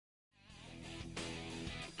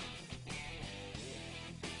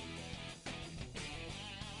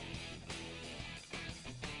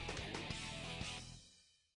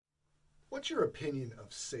What's your opinion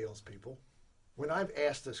of salespeople? When I've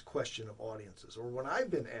asked this question of audiences, or when I've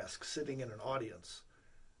been asked sitting in an audience,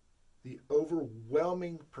 the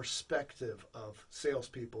overwhelming perspective of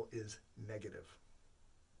salespeople is negative.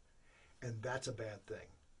 And that's a bad thing.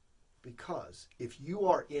 Because if you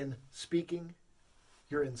are in speaking,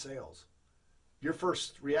 you're in sales. Your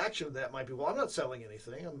first reaction to that might be, well, I'm not selling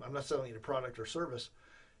anything. I'm not selling any product or service.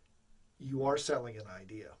 You are selling an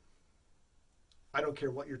idea. I don't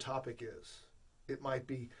care what your topic is. It might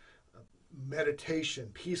be meditation,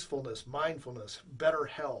 peacefulness, mindfulness, better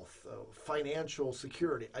health, financial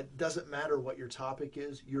security. It doesn't matter what your topic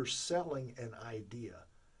is. You're selling an idea,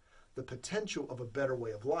 the potential of a better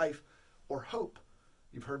way of life or hope.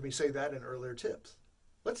 You've heard me say that in earlier tips.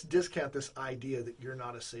 Let's discount this idea that you're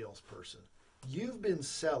not a salesperson. You've been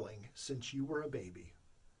selling since you were a baby.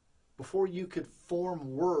 Before you could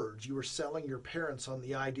form words, you were selling your parents on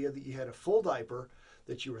the idea that you had a full diaper,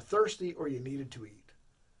 that you were thirsty, or you needed to eat.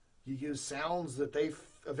 You used sounds that they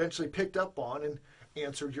eventually picked up on and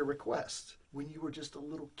answered your requests. When you were just a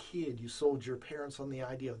little kid, you sold your parents on the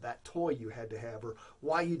idea of that toy you had to have, or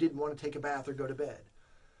why you didn't want to take a bath or go to bed.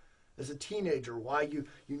 As a teenager, why you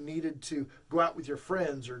needed to go out with your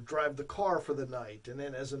friends or drive the car for the night. And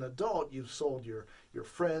then as an adult, you've sold your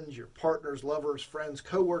friends, your partners, lovers, friends,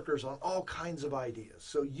 coworkers on all kinds of ideas.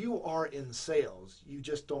 So you are in sales. You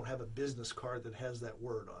just don't have a business card that has that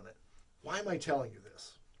word on it. Why am I telling you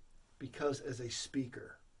this? Because as a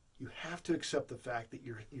speaker, you have to accept the fact that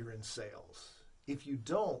you're in sales. If you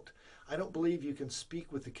don't, I don't believe you can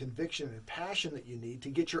speak with the conviction and passion that you need to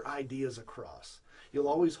get your ideas across. You'll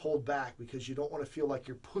always hold back because you don't want to feel like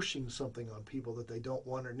you're pushing something on people that they don't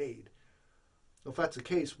want or need. Well, if that's the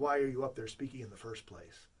case, why are you up there speaking in the first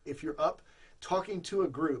place? If you're up talking to a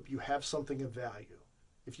group, you have something of value.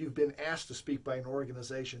 If you've been asked to speak by an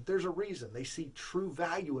organization, there's a reason. They see true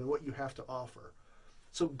value in what you have to offer.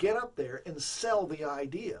 So get up there and sell the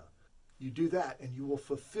idea. You do that and you will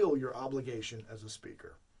fulfill your obligation as a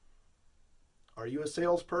speaker. Are you a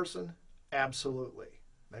salesperson? Absolutely.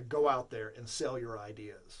 Now go out there and sell your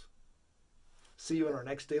ideas. See you in our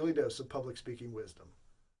next daily dose of public speaking wisdom.